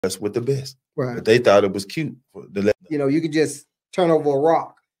us with the best. Right. But they thought it was cute. You know, you could just turn over a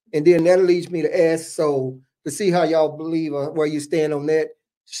rock. And then that leads me to ask, so to see how y'all believe where you stand on that,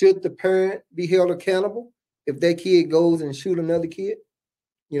 should the parent be held accountable if their kid goes and shoot another kid?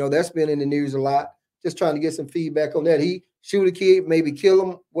 You know, that's been in the news a lot. Just trying to get some feedback on that. He shoot a kid, maybe kill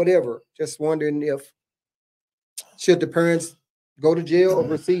him, whatever. Just wondering if should the parents go to jail or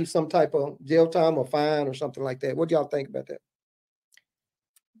receive some type of jail time or fine or something like that. What do y'all think about that?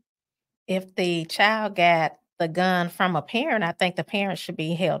 If the child got the gun from a parent, I think the parent should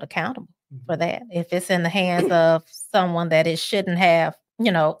be held accountable for that. If it's in the hands of someone that it shouldn't have,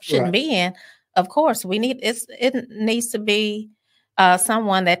 shouldn't be in, of course it needs to be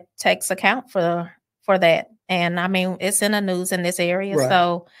someone that takes account for that. And I mean, it's in the news in this area. Right.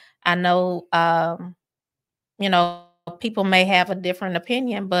 So I know, people may have a different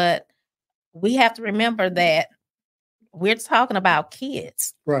opinion, but we have to remember that we're talking about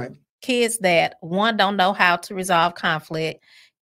kids. Right. Kids that, one, don't know how to resolve conflict.